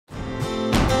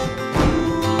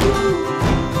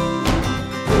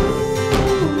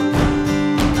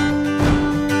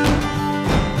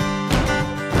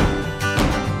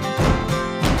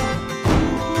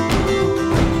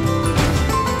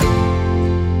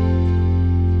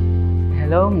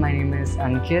Hello, my name is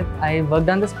Ankit. I worked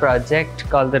on this project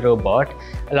called The Robot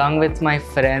along with my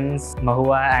friends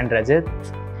Mahua and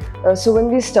Rajat. So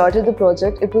when we started the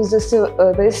project, it was just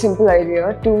a very simple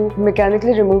idea to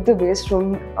mechanically remove the waste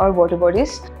from our water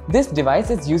bodies. This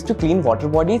device is used to clean water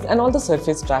bodies and all the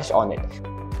surface trash on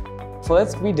it.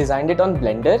 First, we designed it on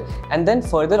Blender and then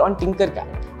further on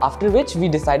Tinkercad, after which we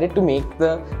decided to make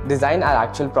the design our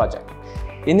actual project.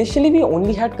 Initially, we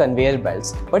only had conveyor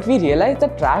belts, but we realized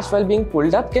that trash while being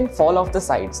pulled up can fall off the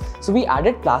sides. So we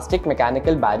added plastic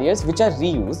mechanical barriers which are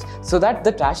reused so that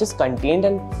the trash is contained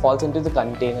and falls into the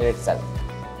container itself.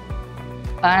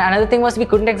 Another thing was we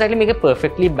couldn't exactly make it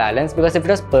perfectly balanced, because if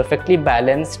it was perfectly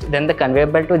balanced, then the conveyor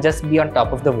belt would just be on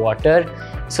top of the water.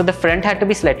 So the front had to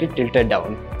be slightly tilted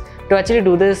down. To actually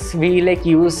do this, we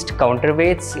used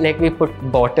counterweights, we put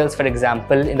bottles, for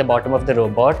example, in the bottom of the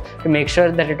robot to make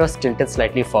sure that it was tilted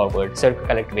slightly forward so it could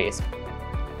collect waste.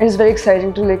 It's very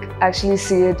exciting to actually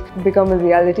see it become a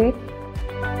reality.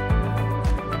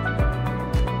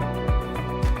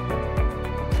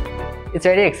 It's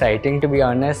very exciting, to be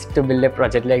honest, to build a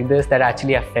project like this that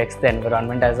actually affects the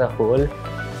environment as a whole.